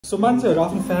So मान्छेहरु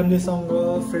आफ्नो फ्यामिलीसँग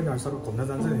फ्रेन्डहरुसँग घुम्न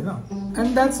जान्छ हैन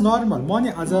एन्ड द्याट्स नर्मल म नि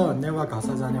आज नेवा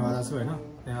घासा जानेवाला छु हैन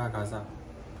नेवा घासा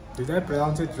did I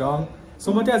pronounce it wrong so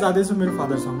म त्यहाँ जाँदै छु मेरो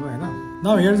फादरसँग हैन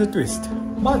नाउ हियर्स अ ट्विस्ट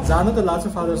म जान त लाग्छु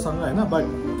फादरसँग हैन but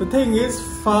the thing is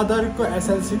फादरको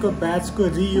SLC को ब्याचको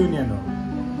रियुनियन हो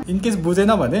इन केस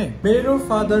बुझेन भने मेरो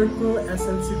फादरको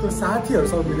एसएलसी को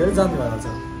साथीहरुसँग मिलेर जानेवाला छ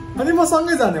अनि म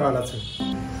सँगै जानेवाला छु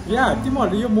या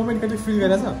तिमीहरुले यो मोमेन्ट कति फिल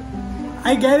गरेछ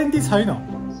आई ग्यारेन्टी छैन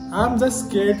I'm just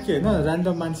scared कि हैन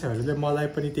र्यान्डम मान्छेहरुले मलाई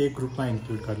पनि त्यही ग्रुपमा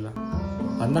इन्क्लुड गर्ला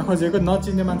भन्न खोजेको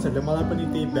नचिन्ने मान्छेहरुले मलाई पनि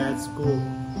त्यही ब्याचको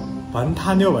भन्न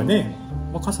ठान्यो भने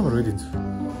म कसम रोइदिन्छु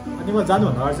अनि म जानु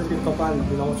भन्दा अगाडि चाहिँ कपाल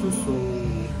मिलाउँछु सो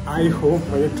आई होप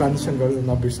यो ट्रान्जिसन गर्नु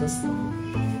नबिर्सोस्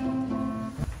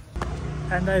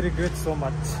and I regret so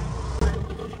much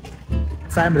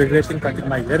I am regretting cutting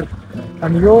my hair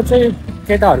अनि यो चाहिँ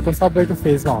केटाहरुको सबैको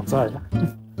फेजमा हुन्छ हैन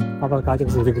अब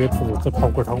काटेपछि रिग्रेटफुल हुन्छ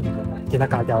ठाउँको ठाउँ किन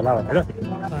काट्यो होला भनेर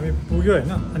हामी पुग्यो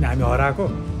हैन अनि हामी हराएको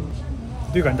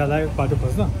 2 घण्टा लाग्यो बाटो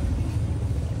खोज्न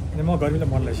अनि म गर्मीले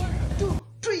मन लागिसक्यो 2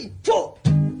 3 4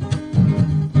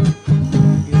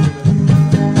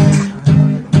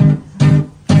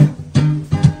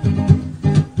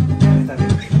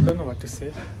 don't know what to say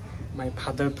my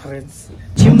father friends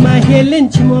Chima Helen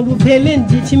Chima Bufelen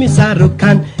Chimi Saruk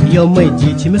Khan Yo Mai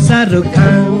Chima Saruk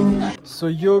Khan So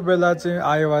yo bela चाहिँ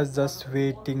I was just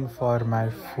waiting for my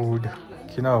food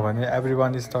किनभने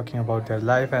everyone is talking about their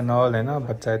life and all हैन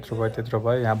बच्चा यत्रो भयो त्यत्रो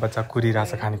भयो यहाँ बच्चा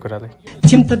कुरिरहेछ खानेकुरालाई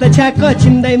छिम्त त छ्याक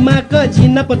छिम्दै माक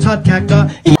झिन प छ थ्याक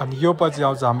अनि यो पछि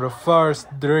आउँछ हाम्रो फर्स्ट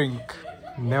ड्रिंक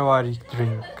नेवारी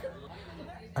ड्रिंक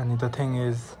अनि the thing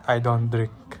is I don't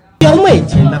drink यो मै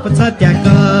झिन प छ थ्याक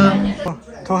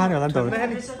थो खाने होला नि त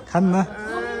खान्न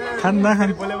Chima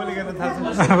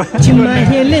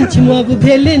Helen Chima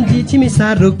Bufelen Chimi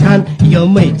Saruk Khan Yo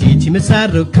Mai Chimi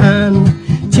Saruk Khan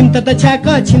Chimta ta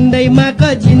chaka chimdai maka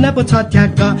jina po cha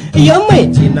thaka Yo Mai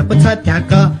jina po cha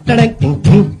thaka Tadang ting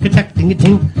ting katak ting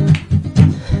ting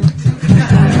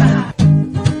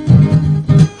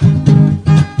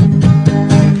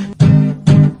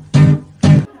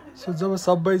So जब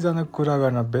सबैजना कुरा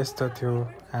गर्न व्यस्त थियो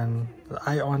and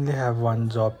I only have one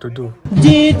job to do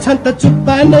जी छन्त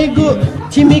चुप्पा नै गु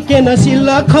छिमी के नसिल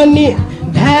खनी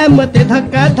भ्या मते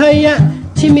धक्का थैया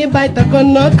छिमी बाइ त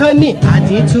न खनी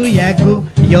आजी छु यागु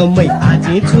यो मै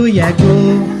आजी छु यागु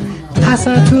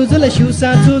थासा छु जल सुसा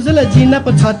छु जल जिना प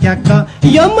छ थ्याक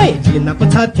यो मै जिना प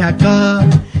छ थ्याक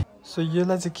सो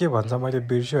यसलाई चाहिँ के भन्छ मैले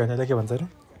बिर्स्यो हैन यसलाई के भन्छ रे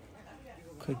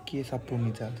खै के साप्पु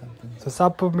मिचा सो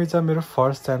साप्पु मिचा मेरो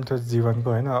फर्स्ट टाइम थियो जीवनको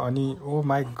हैन अनि oh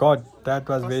my God that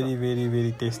was very very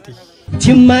very tasty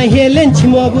छिम्मा Helen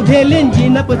छिमो बुफेलेन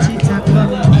जिना प छ थ्याक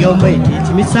यो मै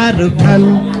छिमी सारुक खान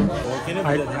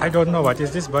I don't know what is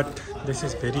this but this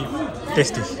is very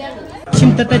tasty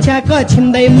छिम्त त छ्याक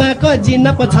छिम्दै माक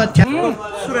जिना प छ थ्याक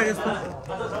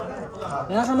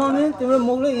यहाँसम्म नि तिम्रो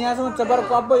मुखले यहाँसम्म चपर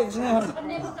कप एकछिन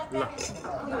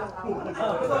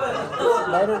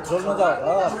बाहिर छोड्न जाऊ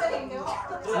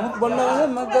मुख बन्द गर्ने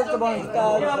मजा बनाउँछ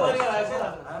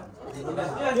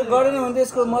यो गरेन भने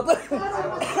त्यसको मतलब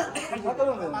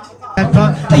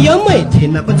यो मै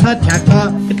जिना प छ थ्याक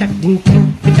कटक डिङ डिङ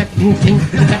कटक डिङ डिङ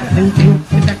कटक डिङ डिङ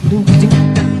कटक डिङ डिङ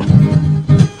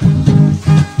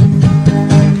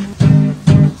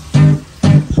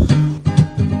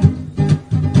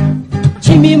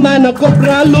छिमी मान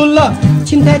कोप्रा लुल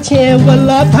चिन्ता छे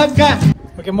वल्ला थका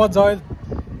Okay, म जयल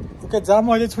ओके जहाँ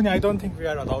मैले छु नि I don't think we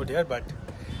are allowed here but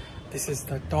this is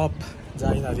the top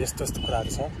जहाँ यिनीहरू यस्तो यस्तो कुराहरू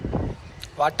छ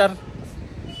वाटर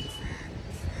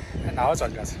एन्ड हावा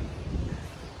चलिरहेको छ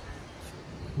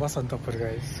बसन्तपुर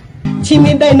गाइस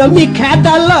छिमिँदैन मिठा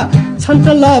डाल छन्त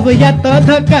लभ या त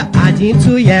धक्का आजी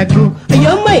छु यागु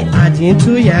यो मै आजी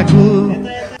छु यागु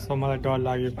सो मलाई डर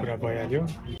लाग्यो कुरा भइहाल्यो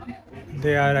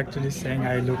They are actually saying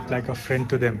I look like a friend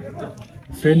to them.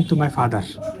 Friend to my father.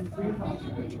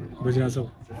 बुझिरहेछौ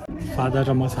father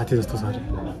र म साथी जस्तो छ अरे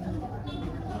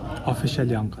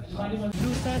अफिसियली अङ्कल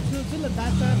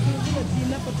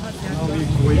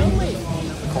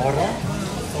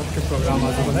प्रोग्राम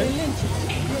आजको लागि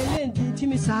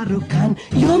छिमी सारुक खान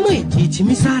यो मै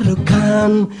छिमी सारुक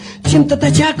खान छिम्त त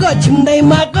छ्याक छिम्दै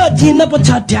माक झिन प छ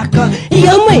थ्याक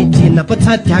यो मै झिन प छ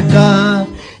थ्याक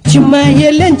छिम्मा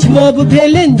हेलेन छिमो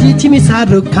बुफेलेन छिमी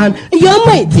सारुक खान यो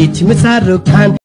मै छिमी सारुक खान